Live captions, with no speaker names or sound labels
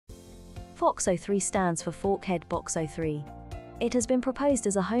FOXO3 stands for forkhead FOXO3. It has been proposed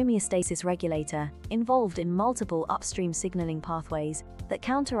as a homeostasis regulator, involved in multiple upstream signaling pathways that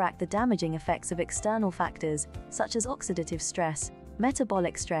counteract the damaging effects of external factors such as oxidative stress,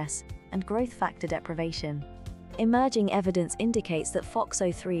 metabolic stress, and growth factor deprivation. Emerging evidence indicates that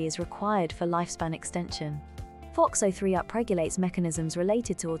FOXO3 is required for lifespan extension. FOXO3 upregulates mechanisms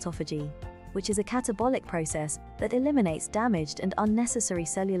related to autophagy, which is a catabolic process that eliminates damaged and unnecessary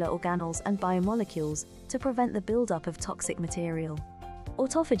cellular organelles and biomolecules to prevent the buildup of toxic material.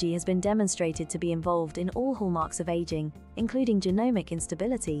 Autophagy has been demonstrated to be involved in all hallmarks of aging, including genomic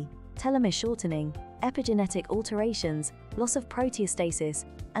instability, telomere shortening, epigenetic alterations, loss of proteostasis,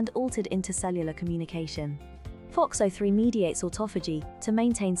 and altered intercellular communication. FOXO3 mediates autophagy to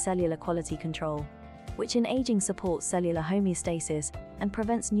maintain cellular quality control, which in aging supports cellular homeostasis and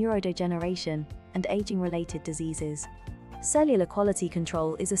prevents neurodegeneration and aging-related diseases. Cellular quality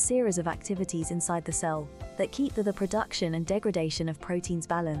control is a series of activities inside the cell that keep the production and degradation of proteins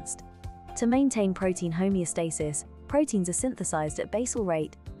balanced. To maintain protein homeostasis, proteins are synthesized at basal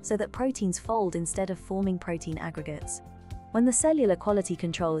rate so that proteins fold instead of forming protein aggregates. When the cellular quality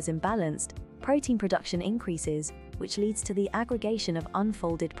control is imbalanced, protein production increases, which leads to the aggregation of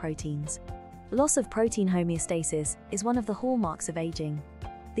unfolded proteins. Loss of protein homeostasis is one of the hallmarks of aging.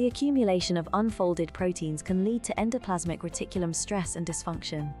 The accumulation of unfolded proteins can lead to endoplasmic reticulum stress and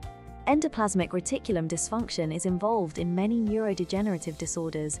dysfunction. Endoplasmic reticulum dysfunction is involved in many neurodegenerative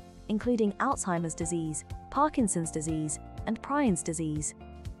disorders, including Alzheimer's disease, Parkinson's disease, and Prion's disease.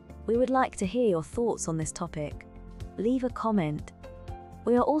 We would like to hear your thoughts on this topic. Leave a comment.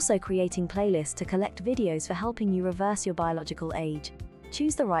 We are also creating playlists to collect videos for helping you reverse your biological age.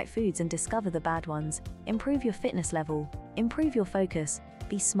 Choose the right foods and discover the bad ones. Improve your fitness level, improve your focus,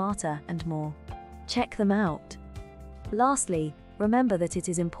 be smarter, and more. Check them out. Lastly, remember that it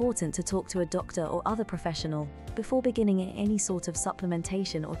is important to talk to a doctor or other professional before beginning any sort of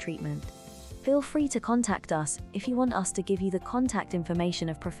supplementation or treatment. Feel free to contact us if you want us to give you the contact information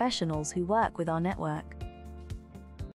of professionals who work with our network.